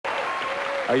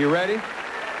Are you ready?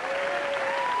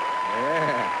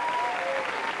 Yeah.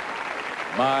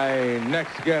 My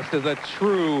next guest is a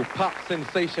true pop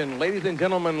sensation. Ladies and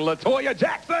gentlemen, LaToya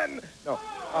Jackson. No,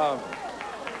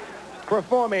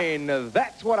 performing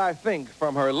That's What I Think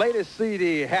from her latest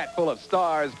CD, Hat Full of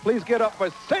Stars. Please get up for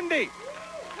Cyndi,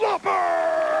 Lauper.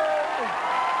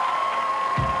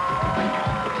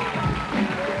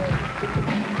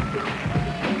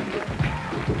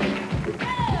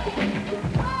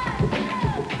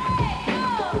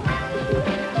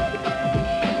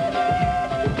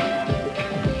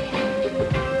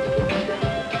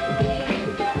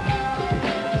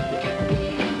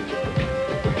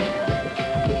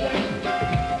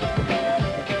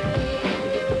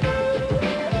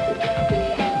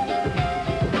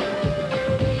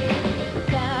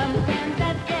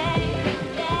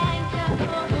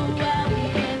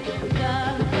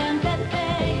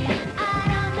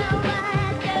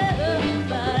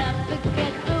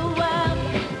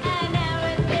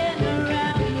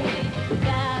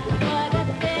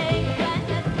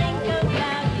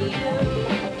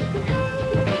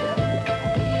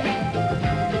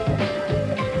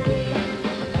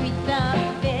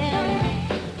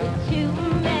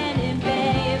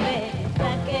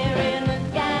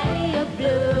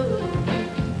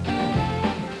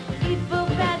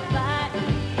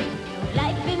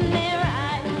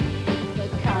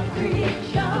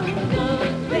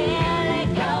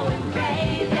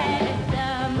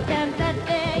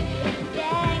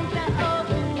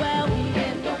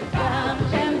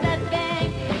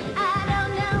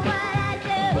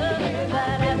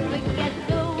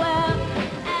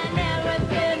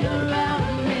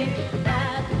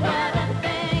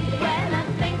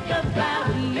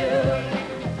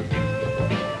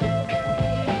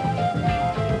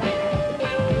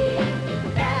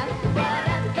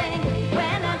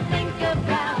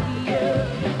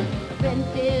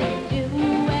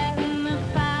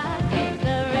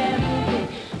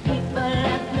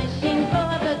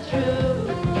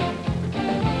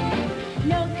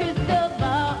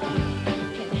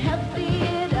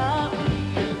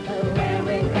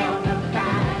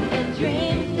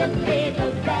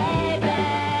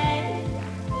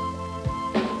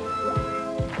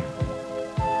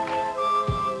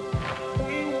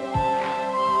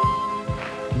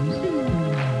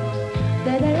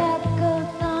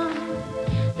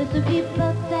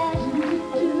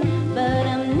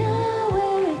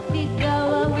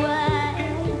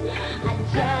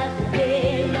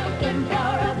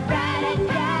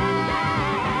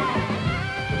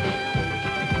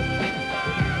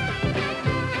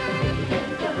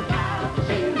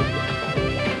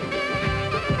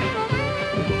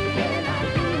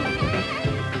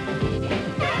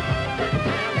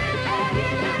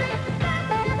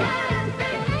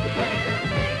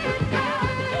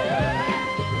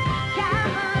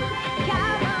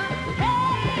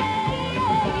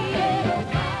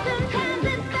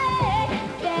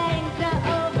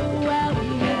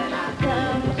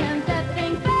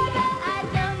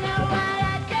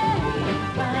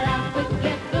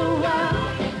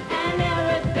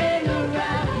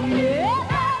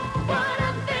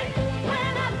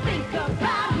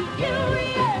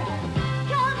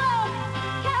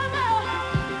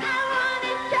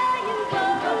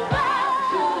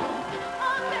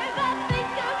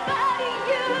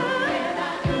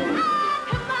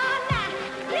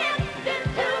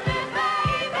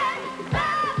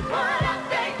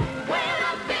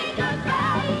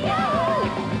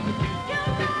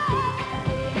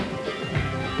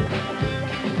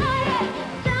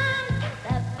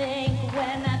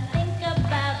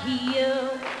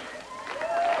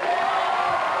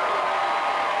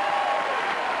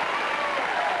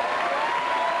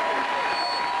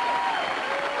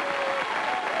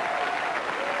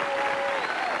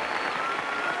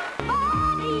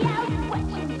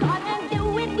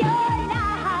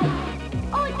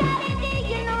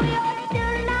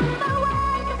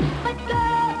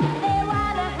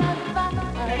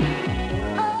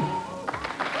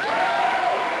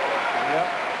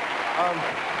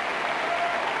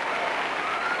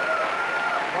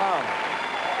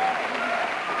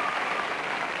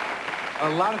 A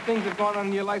lot of things have gone on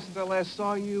in your life since I last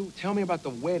saw you. Tell me about the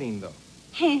wedding, though.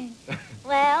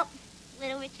 Well,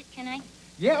 Little Richard, can I?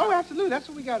 Yeah, oh, absolutely. That's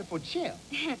what we got it for. Chill.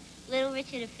 Little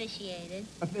Richard officiated.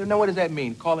 Now, what does that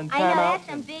mean? Calling time out? I know, that's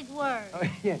some big words. Oh,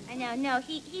 yeah. I know. No,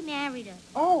 he married her.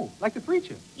 Oh, like the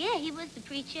preacher? Yeah, he was the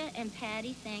preacher, and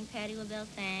Patti LaBelle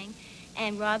sang,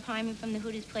 and Rob Hyman from the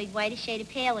Hooters played White a Shade of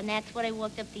Pale, and that's what I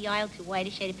walked up the aisle to, White a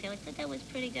Shade of Pale. I thought that was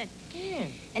pretty good. Yeah.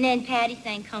 And then Patti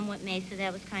sang Come What May, so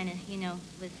that was kind of, you know,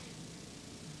 was,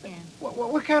 yeah.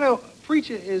 What kind of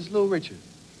preacher is Little Richard?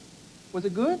 Was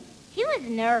it good? He was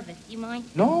nervous. You mind?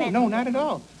 No, not at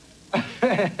all. What?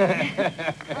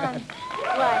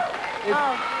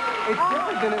 It's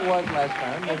different than it was last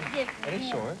time. It's different. And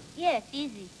it's short. Yeah, it's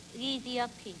easy. Easy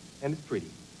upkeep. And it's pretty.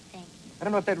 Thank you. I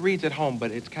don't know if that reads at home,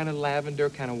 but it's kind of lavender,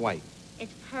 kind of white.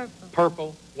 It's purple.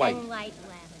 Purple, white. And light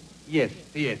lavender. Yes.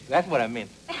 That's what I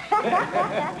meant.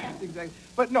 Exactly.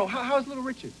 But no, how's little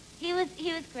Richard? He was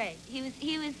great. He was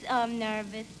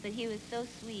nervous, but he was so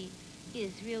sweet. He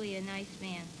is really a nice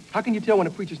man. How can you tell when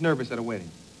a preacher's nervous at a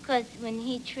wedding? Because when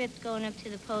he tripped going up to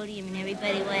the podium and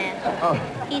everybody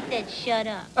laughed, he said, "Shut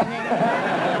up." And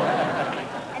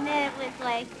then it was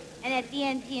like, and at the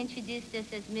end he introduced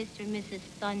us as Mr. and Mrs.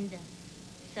 Thunder.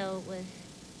 So it was,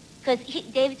 because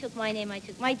David took my name, I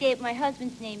took my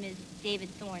husband's name is David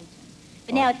Thornton.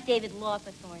 But now it's David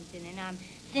Lauper Thornton, and I'm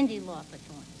Cyndi Lauper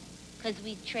Thornton, because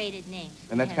we traded names.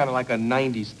 And that's kind of like a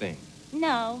 90s thing.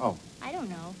 No. Oh. I don't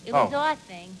know. It was our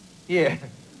thing. Yeah.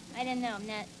 I don't know. I'm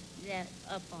not that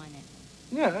up on it.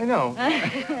 Yeah, I know.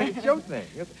 It's your thing.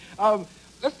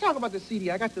 Let's talk about the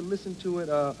CD. I got to listen to it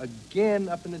again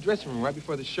up in the dressing room right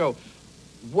before the show.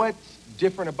 What's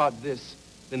different about this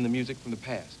than the music from the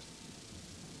past?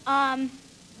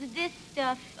 This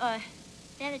stuff, is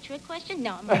that a trick question?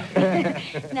 No, I'm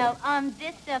No,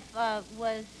 this stuff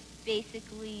was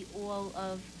basically all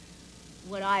of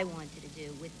what I wanted to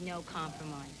do with no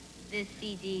compromise. This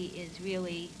CD is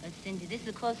really a Cyndi. This is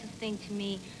the closest thing to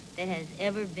me that has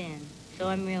ever been, so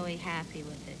I'm really happy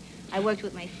with it. I worked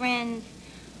with my friends.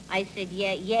 I said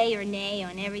yay or nay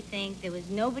on everything. There was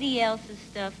nobody else's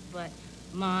stuff but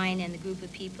mine and the group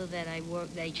of people that I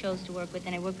chose to work with,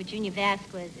 and I worked with Junior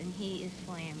Vasquez, and he is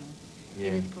slamming.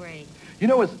 Yeah. He was great. You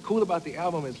know what's cool about the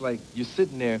album is like you're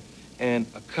sitting there and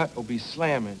a cut will be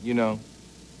slamming, you know,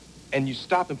 and you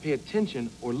stop and pay attention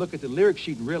or look at the lyric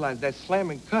sheet and realize that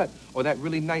slamming cut or that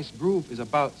really nice groove is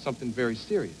about something very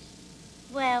serious.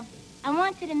 Well, I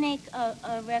wanted to make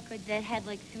a record that had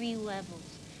like 3 levels.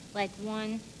 Like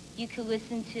one, you could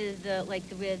listen to the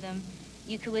rhythm,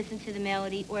 you could listen to the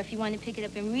melody, or if you want to pick it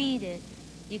up and read it,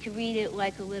 you could read it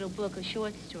like a little book of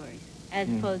short stories, as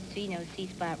opposed to,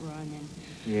 C-Spot Run and...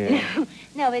 Yeah.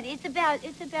 No, but it's about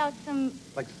some...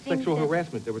 Like sexual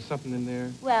harassment, there was something in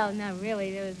there? Well, not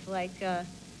really. There was like,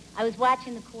 I was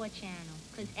watching the Core Channel,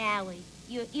 because Allie,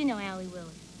 you know Allie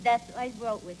Willis. I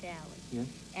wrote with Allie. Yes.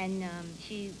 And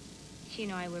she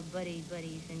and I were buddies,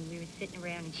 and we were sitting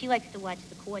around, and she likes to watch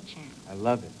the Core Channel. I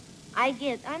love it. I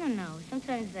don't know,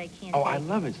 sometimes I can't. Oh, I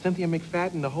love it. Cynthia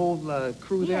McFadden, the whole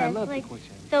crew there, I love the Core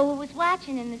Channel. So I was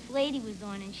watching, and this lady was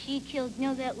on, and she killed,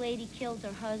 that lady killed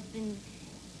her husband,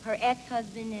 her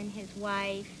ex-husband and his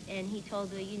wife, and he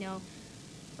told her,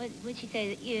 what'd she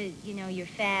say, you're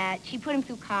fat. She put him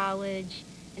through college,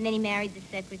 and then he married the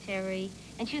secretary,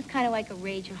 and she was kind of like a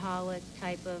rageaholic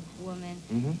type of woman.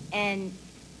 Mm-hmm. And,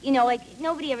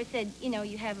 nobody ever said,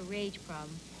 you have a rage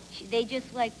problem. They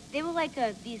were like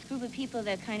these group of people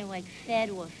that kind of like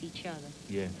fed off each other.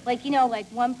 Yeah. Like, like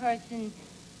one person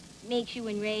makes you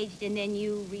enraged and then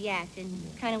you react, and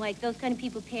kind of like those kind of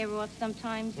people pair off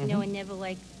sometimes, and never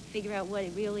like figure out what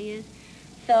it really is.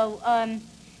 So,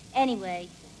 anyway,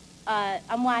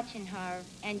 I'm watching her,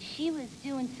 and she was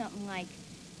doing something like,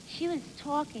 she was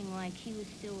talking like he was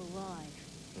still alive.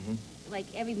 Mm-hmm. Like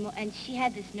and she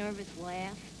had this nervous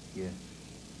laugh. Yeah.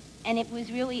 And it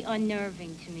was really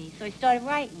unnerving to me. So I started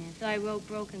writing it. So I wrote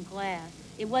Broken Glass.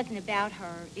 It wasn't about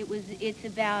her. It's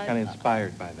about... Kind of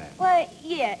inspired by that. Well,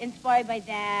 yeah, inspired by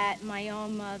that, my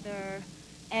own mother,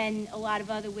 and a lot of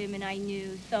other women I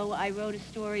knew. So I wrote a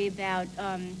story about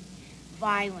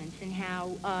violence and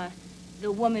how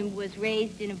the woman was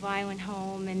raised in a violent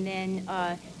home, and then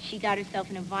she got herself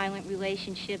in a violent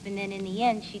relationship, and then in the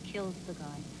end, she kills the guy.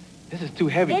 This is too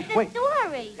heavy. It's a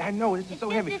story. I know, this is so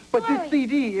heavy. A but story. this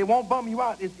CD, it won't bum you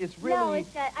out. It's really... No,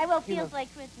 it's I will Feels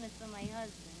Like Christmas for my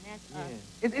husband.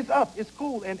 That's It's up. It's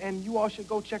cool, and you all should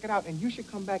go check it out, and you should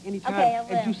come back anytime Okay, I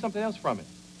will. and do something else from it.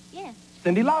 Yeah.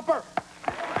 Cyndi Lauper.